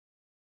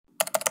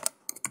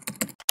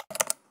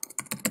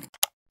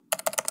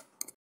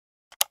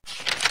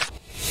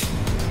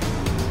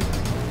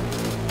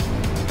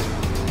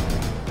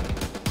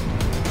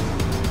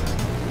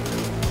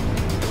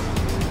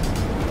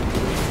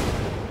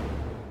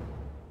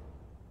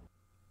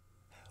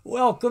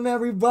Welcome,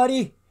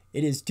 everybody.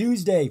 It is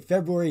Tuesday,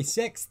 February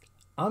 6th.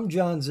 I'm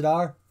John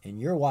Zidar,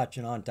 and you're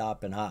watching On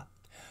Top and Hot,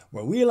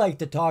 where we like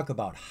to talk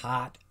about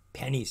hot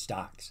penny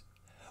stocks.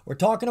 We're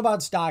talking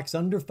about stocks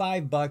under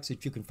 $5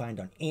 that you can find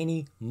on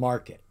any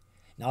market.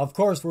 Now, of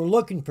course, we're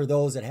looking for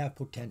those that have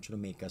potential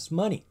to make us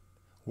money.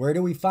 Where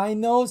do we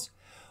find those?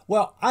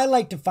 Well, I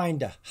like to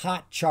find a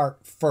hot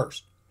chart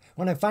first.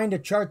 When I find a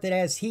chart that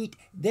has heat,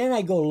 then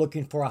I go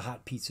looking for a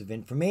hot piece of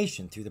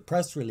information through the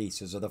press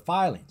releases or the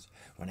filings.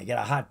 When I get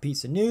a hot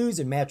piece of news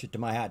and match it to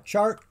my hot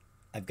chart,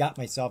 I've got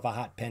myself a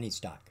hot penny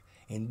stock.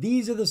 And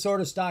these are the sort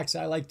of stocks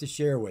I like to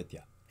share with you.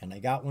 And I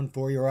got one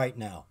for you right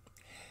now.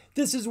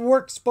 This is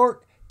WorkSport,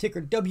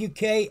 ticker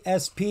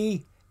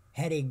WKSP.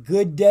 Had a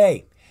good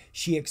day.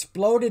 She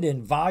exploded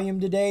in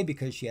volume today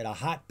because she had a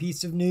hot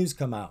piece of news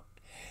come out.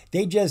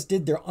 They just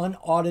did their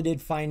unaudited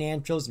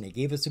financials and they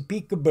gave us a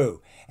peekaboo.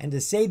 And to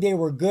say they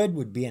were good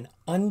would be an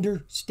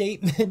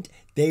understatement.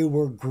 They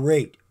were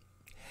great.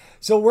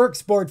 So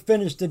WorkSport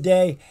finished the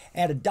day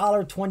at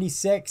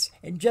 $1.26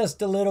 and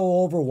just a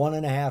little over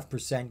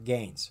 1.5%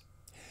 gains.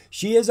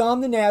 She is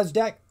on the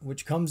NASDAQ,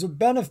 which comes with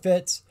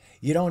benefits.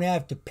 You don't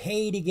have to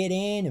pay to get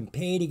in and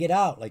pay to get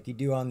out like you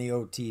do on the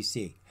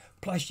OTC.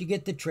 Plus, you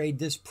get to trade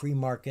this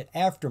pre-market,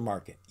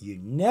 aftermarket. You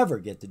never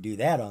get to do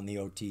that on the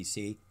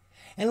OTC.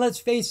 And let's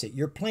face it,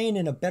 you're playing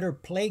in a better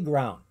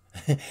playground.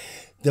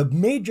 The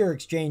major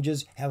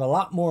exchanges have a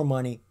lot more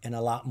money and a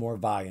lot more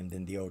volume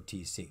than the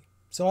OTC.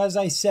 So as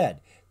I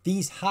said,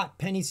 these hot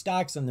penny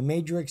stocks on the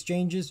major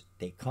exchanges,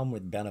 they come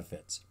with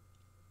benefits.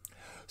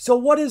 So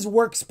what is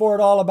WorkSport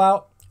all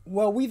about?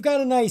 Well, we've got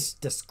a nice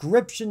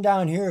description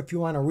down here if you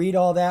want to read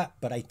all that,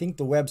 but I think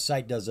the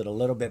website does it a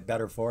little bit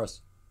better for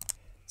us.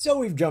 So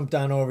we've jumped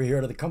on over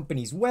here to the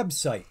company's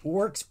website,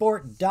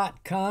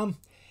 worksport.com.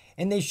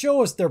 And they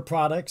show us their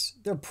products.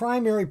 Their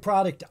primary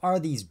product are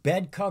these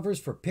bed covers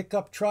for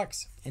pickup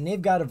trucks. And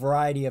they've got a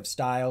variety of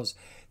styles.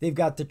 They've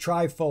got the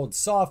tri-fold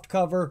soft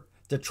cover,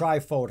 the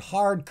tri-fold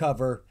hard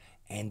cover,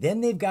 and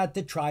then they've got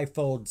the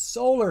tri-fold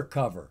solar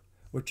cover,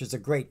 which is a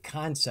great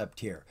concept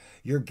here.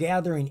 You're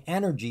gathering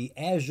energy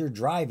as you're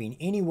driving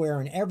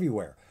anywhere and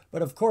everywhere.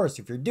 But of course,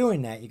 if you're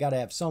doing that, you got to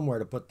have somewhere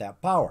to put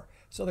that power.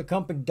 So the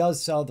company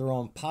does sell their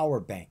own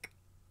power bank.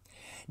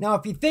 Now,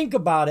 if you think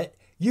about it,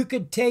 you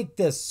could take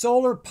this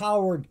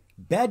solar-powered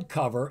bed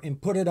cover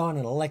and put it on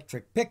an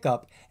electric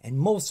pickup and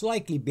most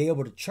likely be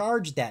able to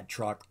charge that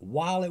truck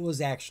while it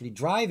was actually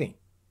driving.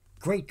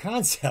 Great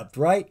concept,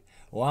 right?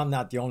 Well, I'm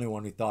not the only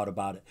one who thought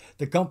about it.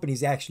 The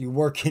company's actually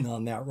working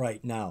on that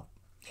right now.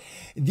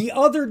 The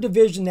other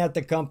division that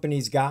the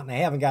company's got, and I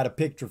haven't got a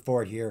picture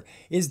for it here,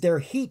 is their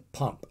heat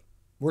pump.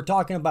 We're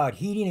talking about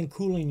heating and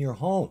cooling your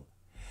home.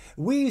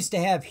 We used to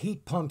have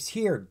heat pumps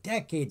here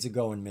decades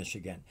ago in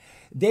Michigan.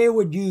 They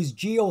would use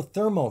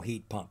geothermal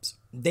heat pumps.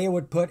 They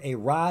would put a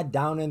rod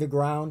down in the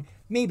ground,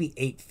 maybe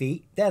 8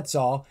 feet, that's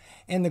all,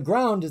 and the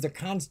ground is a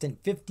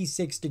constant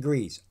 56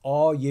 degrees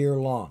all year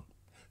long.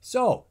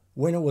 So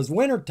when it was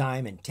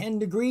wintertime and 10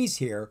 degrees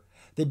here,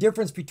 the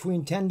difference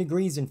between 10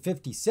 degrees and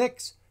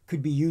 56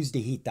 could be used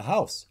to heat the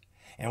house.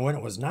 And when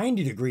it was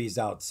 90 degrees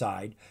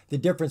outside, the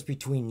difference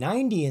between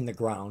 90 in the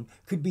ground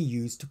could be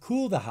used to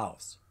cool the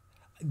house.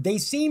 They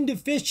seemed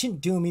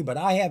efficient to me, but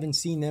I haven't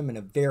seen them in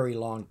a very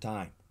long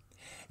time.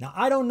 Now,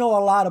 I don't know a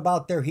lot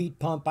about their heat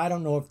pump. I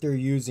don't know if they're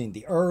using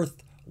the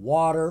earth,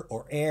 water,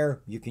 or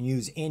air. You can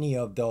use any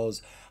of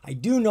those. I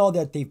do know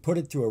that they put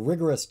it through a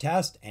rigorous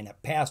test and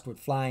it passed with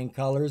flying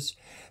colors.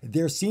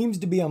 There seems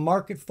to be a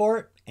market for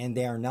it, and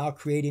they are now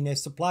creating a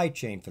supply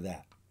chain for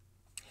that.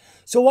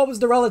 So what was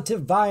the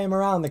relative volume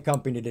around the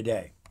company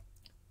today?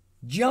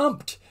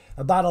 Jumped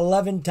about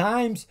 11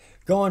 times,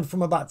 going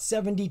from about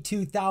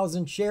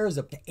 72,000 shares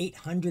up to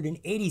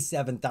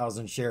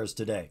 887,000 shares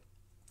today.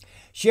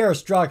 Share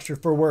structure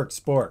for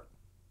WorkSport,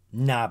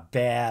 not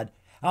bad.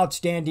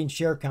 Outstanding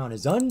share count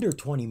is under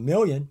 20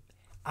 million.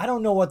 I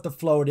don't know what the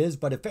float is,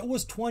 but if it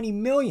was 20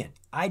 million,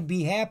 I'd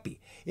be happy.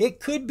 It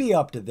could be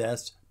up to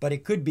this, but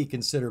it could be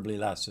considerably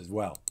less as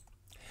well.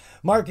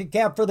 Market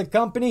cap for the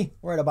company,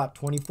 we're at about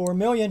 24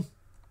 million.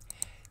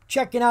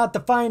 Checking out the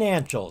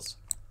financials.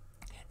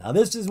 Now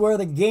this is where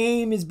the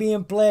game is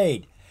being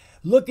played.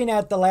 Looking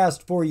at the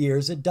last 4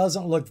 years, it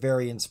doesn't look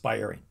very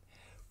inspiring.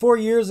 4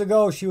 years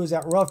ago, she was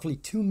at roughly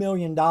 $2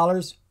 million.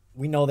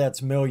 We know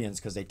that's millions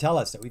because they tell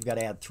us that we've got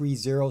to add 3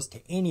 zeros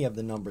to any of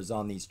the numbers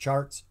on these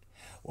charts.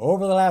 Well,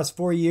 over the last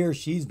 4 years,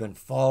 she's been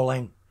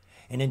falling.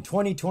 And in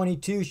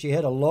 2022, she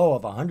hit a low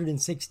of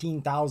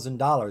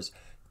 $116,000.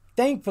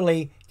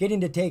 Thankfully,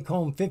 getting to take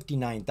home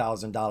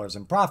 $59,000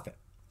 in profit.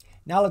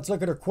 Now let's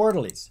look at her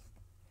quarterlies.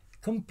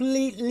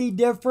 Completely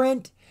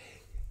different.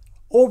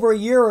 Over a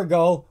year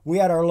ago, we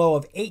had our low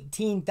of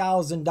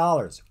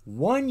 $18,000.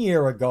 1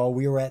 year ago,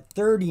 we were at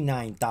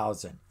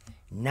 $39,000.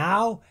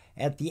 Now,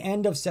 at the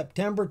end of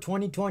September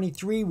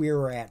 2023, we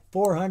were at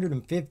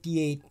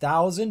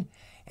 $458,000,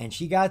 and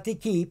she got to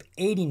keep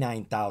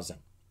 $89,000.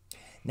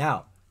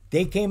 Now,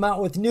 they came out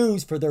with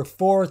news for their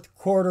fourth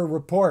quarter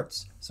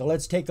reports. So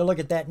let's take a look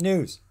at that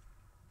news.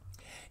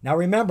 Now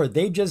remember,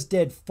 they just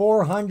did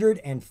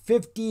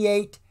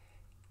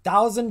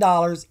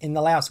 $458,000 in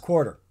the last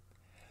quarter.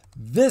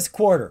 This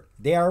quarter,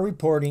 they are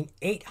reporting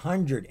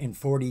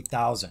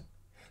 $840,000.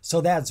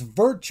 So that's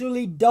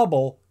virtually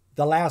double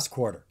the last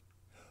quarter.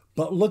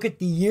 But look at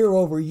the year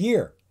over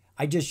year.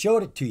 I just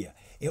showed it to you.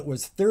 It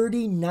was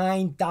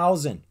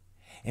 39,000.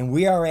 And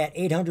we are at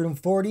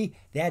 840.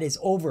 That is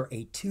over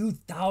a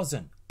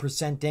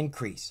 2,000%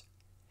 increase.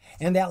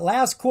 And that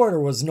last quarter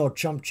was no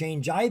chump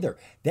change either.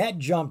 That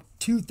jumped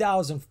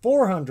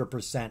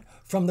 2,400%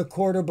 from the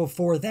quarter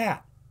before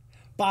that.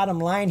 Bottom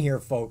line here,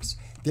 folks,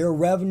 their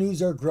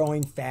revenues are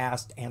growing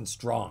fast and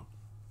strong.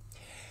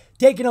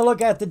 Taking a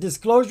look at the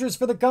disclosures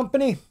for the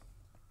company,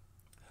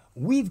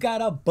 we've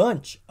got a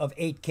bunch of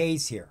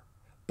 8Ks here,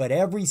 but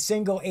every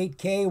single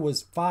 8K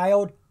was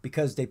filed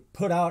because they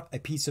put out a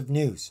piece of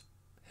news.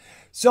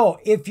 So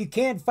if you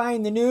can't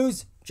find the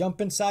news,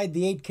 jump inside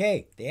the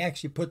 8K. They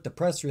actually put the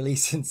press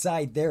release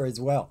inside there as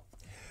well.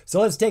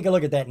 So let's take a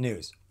look at that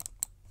news.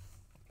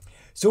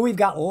 So we've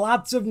got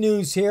lots of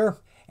news here,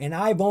 and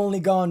I've only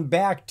gone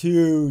back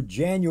to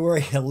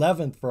January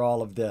 11th for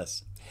all of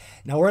this.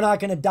 Now, we're not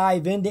going to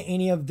dive into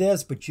any of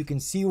this, but you can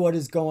see what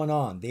is going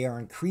on. They are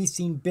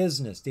increasing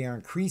business. They are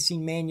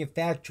increasing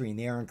manufacturing.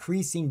 They are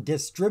increasing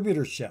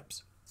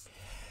distributorships.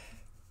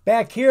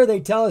 Back here, they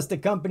tell us the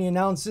company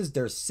announces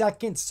their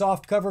second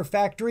softcover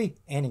factory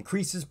and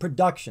increases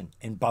production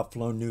in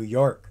Buffalo, New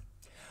York.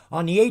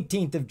 On the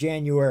 18th of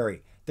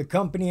January, the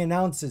company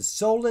announces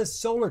Solus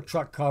solar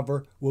truck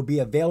cover will be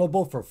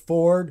available for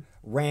Ford,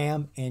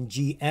 Ram, and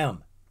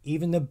GM.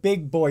 Even the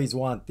big boys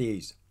want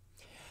these.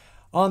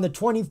 On the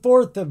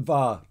 24th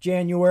of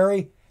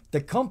January, the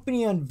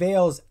company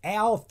unveils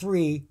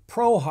AL3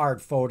 Pro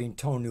Hard Folding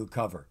Tonneau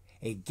cover,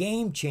 a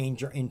game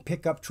changer in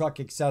pickup truck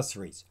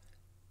accessories.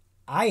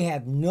 I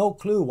have no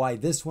clue why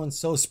this one's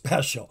so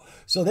special,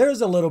 so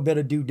there's a little bit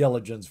of due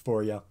diligence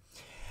for you.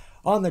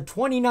 On the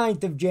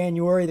 29th of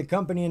January, the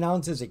company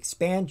announces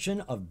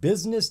expansion of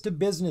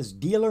business-to-business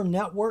dealer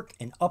network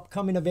and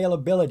upcoming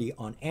availability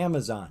on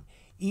Amazon,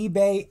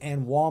 eBay,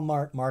 and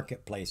Walmart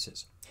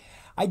marketplaces.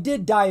 I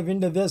did dive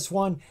into this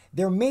one.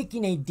 They're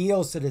making a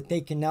deal so that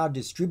they can now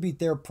distribute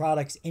their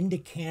products into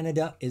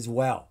Canada as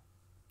well.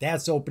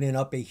 That's opening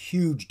up a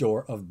huge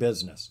door of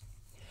business.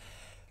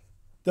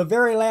 The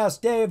very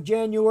last day of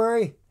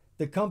January,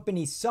 the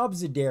company's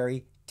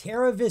subsidiary,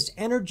 Terravis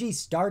Energy,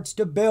 starts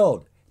to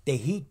build the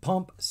heat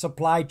pump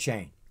supply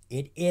chain.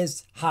 It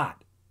is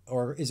hot,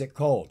 or is it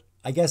cold?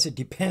 I guess it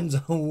depends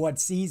on what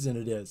season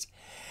it is.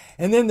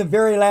 And then the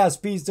very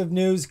last piece of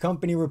news,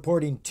 company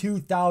reporting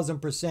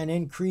 2,000%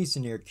 increase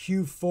in their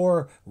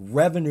Q4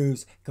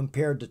 revenues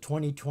compared to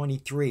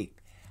 2023.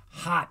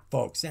 Hot,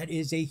 folks. That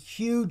is a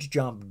huge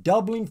jump,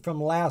 doubling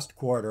from last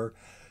quarter,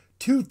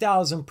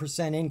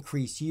 2,000%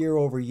 increase year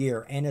over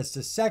year. And it's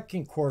the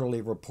second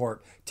quarterly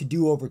report to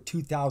do over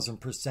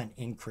 2,000%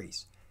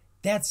 increase.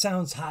 That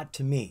sounds hot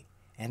to me.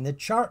 And the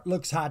chart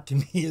looks hot to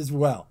me as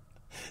well.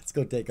 Let's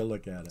go take a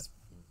look at it.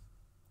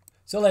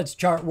 So let's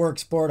chart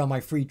WorkSport on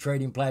my free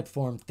trading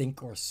platform,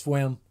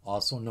 Thinkorswim,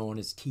 also known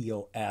as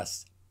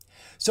TOS.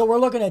 So we're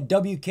looking at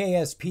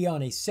WKSP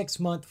on a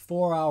 6-month,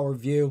 4-hour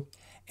view.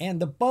 And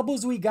the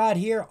bubbles we got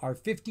here are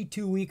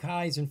 52-week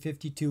highs and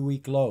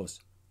 52-week lows.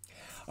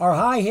 Our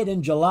high hit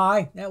in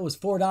July, that was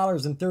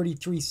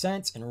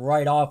 $4.33. And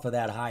right off of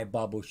that high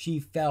bubble, she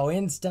fell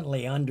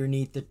instantly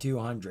underneath the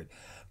 200.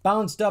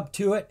 Bounced up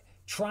to it,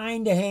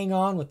 trying to hang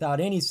on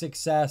without any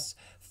success.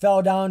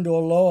 Fell down to a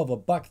low of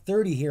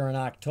 $1.30 here in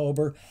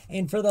October,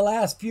 and for the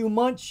last few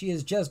months, she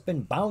has just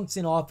been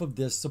bouncing off of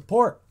this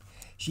support.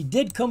 She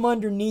did come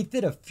underneath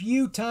it a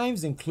few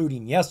times,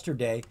 including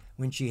yesterday,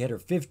 when she hit her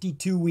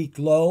 52-week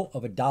low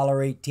of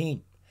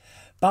 $1.18.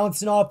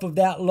 Bouncing off of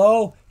that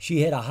low,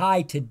 she hit a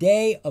high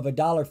today of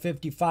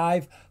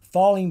 $1.55,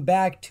 falling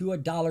back to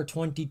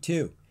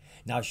 $1.22.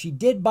 Now, she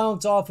did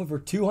bounce off of her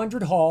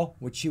 200 haul,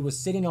 which she was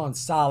sitting on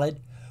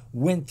solid,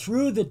 went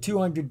through the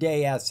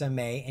 200-day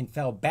SMA and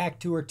fell back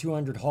to her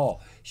 200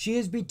 haul. She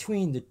is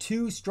between the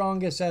two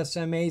strongest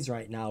SMAs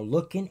right now,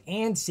 looking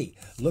antsy,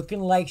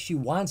 looking like she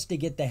wants to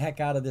get the heck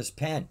out of this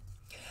pen.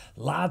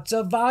 Lots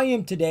of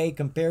volume today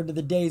compared to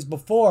the days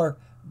before,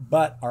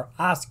 but our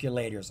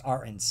oscillators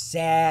are in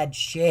sad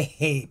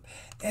shape.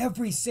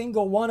 Every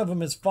single one of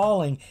them is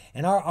falling,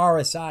 and our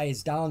RSI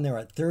is down there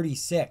at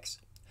 36.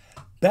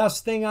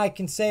 Best thing I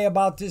can say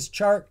about this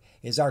chart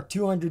is our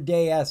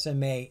 200-day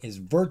SMA is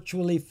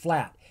virtually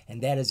flat,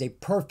 and that is a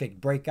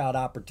perfect breakout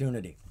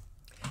opportunity.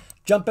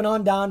 Jumping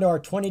on down to our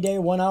 20-day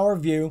 1-hour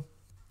view.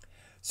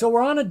 So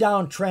we're on a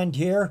downtrend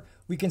here.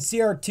 We can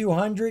see our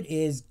 200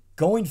 is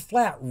going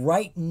flat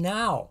right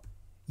now.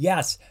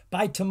 Yes,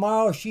 by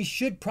tomorrow she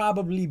should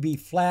probably be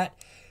flat.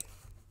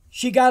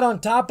 She got on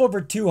top of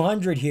her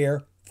 200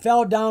 here,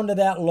 fell down to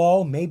that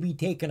low, maybe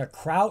taking a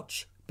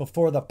crouch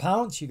before the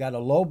pounce. You got a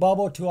low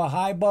bubble to a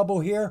high bubble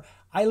here.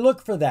 I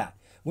look for that.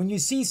 When you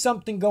see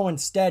something going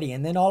steady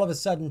and then all of a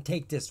sudden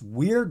take this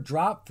weird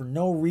drop for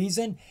no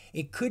reason,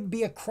 it could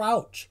be a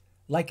crouch.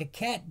 like a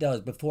cat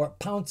does before it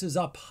pounces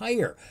up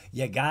higher.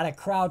 You gotta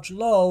crouch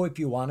low if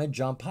you want to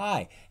jump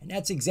high. And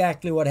that's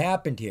exactly what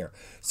happened here.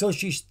 So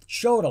she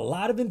showed a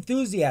lot of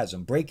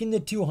enthusiasm, breaking the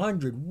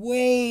 200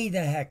 way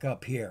the heck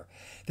up here.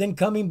 Then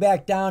coming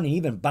back down and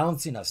even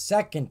bouncing a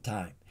second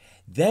time.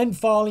 Then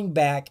falling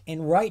back,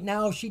 and right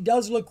now she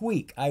does look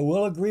weak. I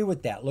will agree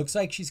with that. Looks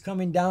like she's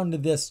coming down to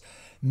this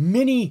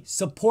mini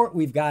support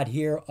we've got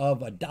here of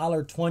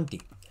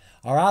 $1.20.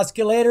 Our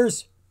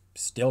oscillators,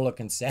 still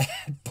looking sad,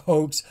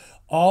 folks.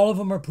 All of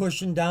them are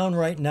pushing down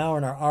right now,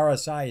 and our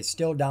RSI is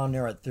still down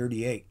there at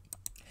 38.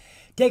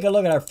 Take a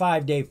look at our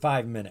 5-day,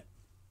 5-minute.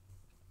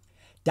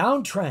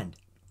 Downtrend.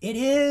 It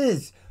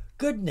is.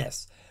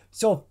 Goodness.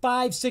 So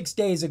 5-6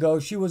 days ago,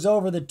 she was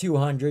over the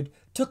 200.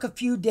 Took a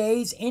few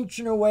days,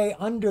 inching her way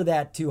under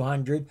that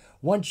 200.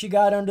 Once she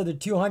got under the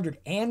 200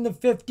 and the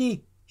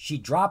 50, she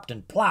dropped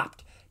and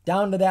plopped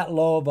down to that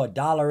low of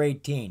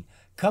 $1.18.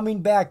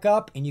 Coming back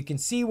up, and you can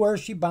see where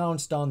she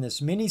bounced on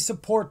this mini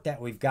support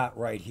that we've got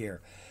right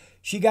here.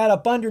 She got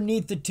up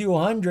underneath the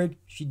 200.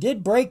 She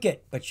did break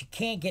it, but she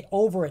can't get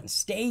over it and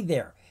stay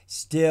there.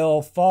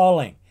 Still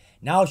falling.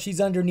 Now she's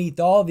underneath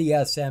all the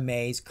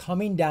SMAs,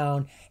 coming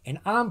down, and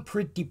I'm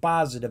pretty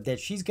positive that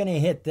she's going to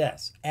hit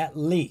this, at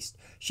least.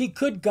 She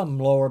could come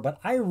lower, but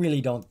I really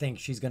don't think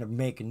she's going to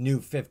make a new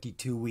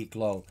 52-week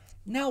low.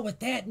 Now with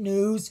that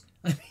news,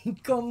 I mean,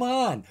 come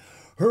on.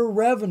 Her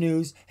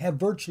revenues have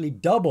virtually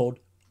doubled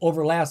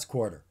over last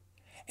quarter.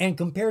 And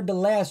compared to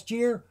last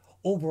year,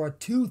 over a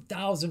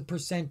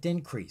 2,000%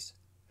 increase,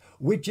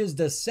 which is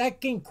the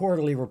second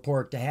quarterly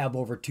report to have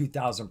over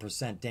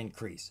 2,000%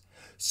 increase.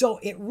 So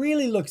it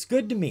really looks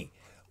good to me.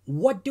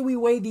 What do we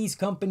weigh these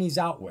companies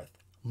out with?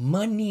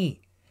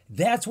 Money.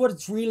 That's what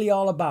it's really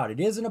all about. It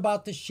isn't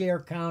about the share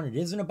count. It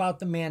isn't about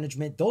the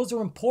management. Those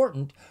are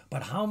important,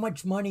 but how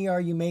much money are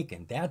you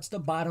making? That's the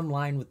bottom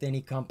line with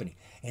any company.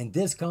 And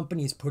this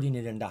company is putting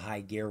it into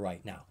high gear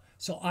right now.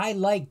 So I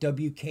like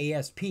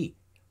WKSP,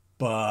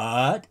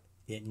 but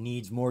it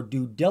needs more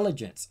due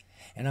diligence.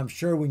 And I'm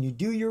sure when you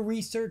do your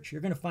research,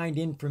 you're going to find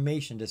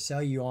information to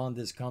sell you on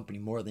this company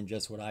more than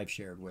just what I've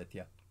shared with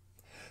you.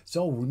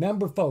 So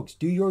remember, folks,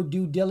 do your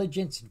due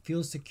diligence and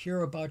feel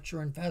secure about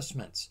your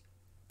investments.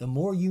 The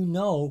more you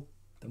know,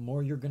 the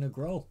more you're going to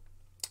grow.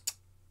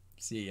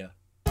 See ya.